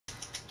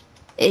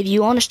If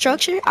you want a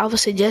structure, I would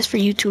suggest for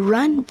you to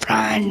run.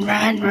 Hey,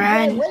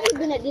 where you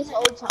been at this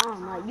whole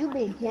time? Like, you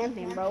been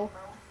camping, bro.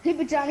 He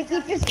been trying to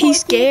keep his He's cool.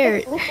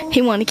 scared.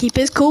 He want to keep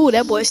his cool.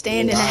 That boy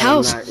staying in the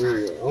house. I'm not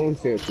even on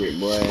tilted,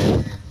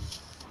 boy.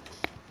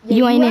 Yeah,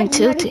 You ain't in you not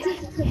tilted.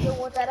 because you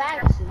want that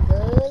action,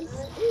 cuz.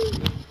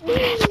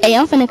 Hey,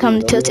 I'm finna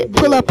come to tilted.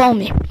 Pull up on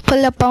me.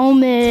 Pull up on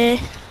me.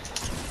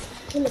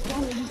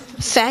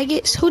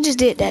 Faggots. Who just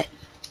did that?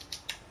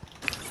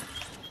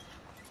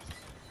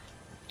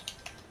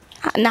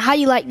 Now, how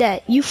you like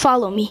that? You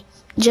follow me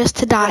just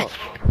to die.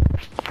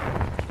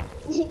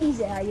 He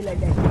said, how you like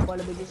that? You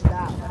follow me just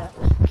die.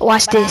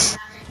 Watch this.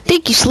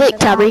 Think you slick,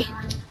 Tyree.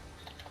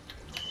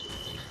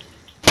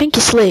 Think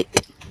you slick.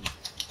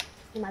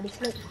 You might be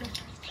slick.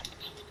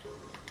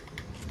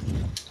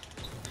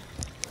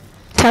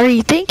 Tyree,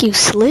 you think you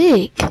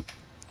slick.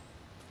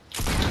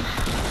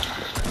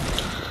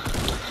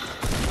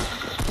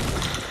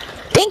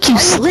 Think you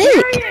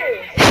slick.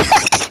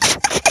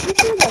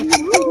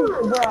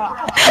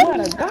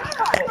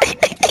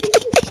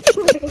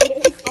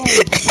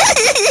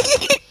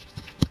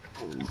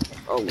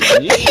 Oh,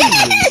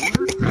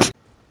 Jesus.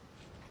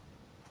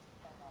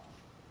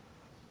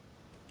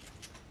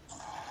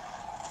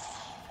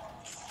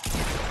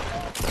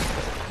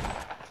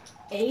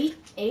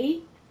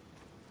 Eight.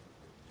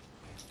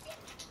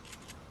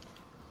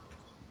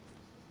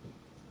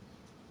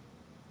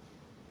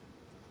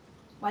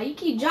 Why you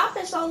keep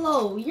dropping so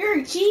low?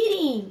 You're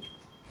cheating.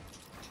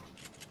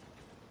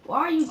 Why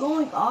are you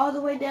going all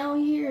the way down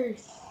here?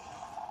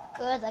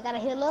 Cuz I gotta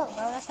heal up,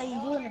 bro. That's how you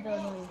do in the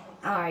building.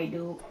 Alright,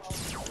 dude.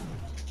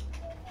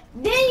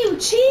 Then you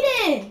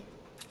cheated.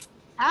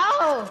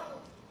 How?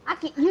 I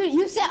can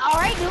you said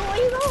alright, dude.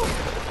 Where you going?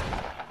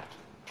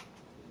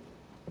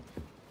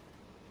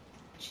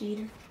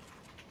 Cheater.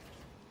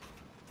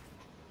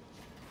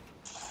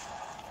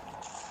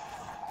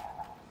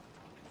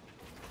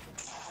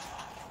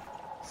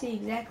 See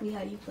exactly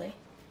how you play.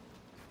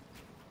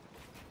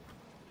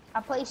 I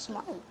play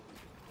smart.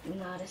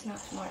 Nah, that's not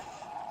smart.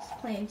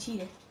 It's playing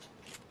cheater.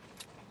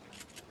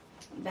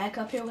 Back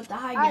up here with the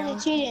high I ground.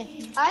 just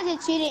cheating. I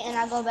just cheated and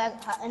I go back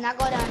and I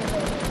go down the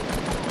building.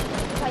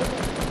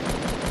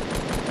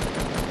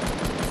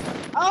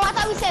 Oh, I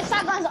thought we said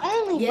shotguns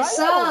only. Yes,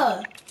 bro.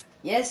 sir.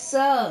 Yes,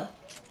 sir.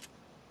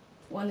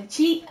 Want to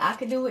cheat? I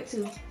can do it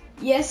too.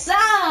 Yes,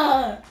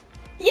 sir.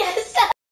 Yes, sir.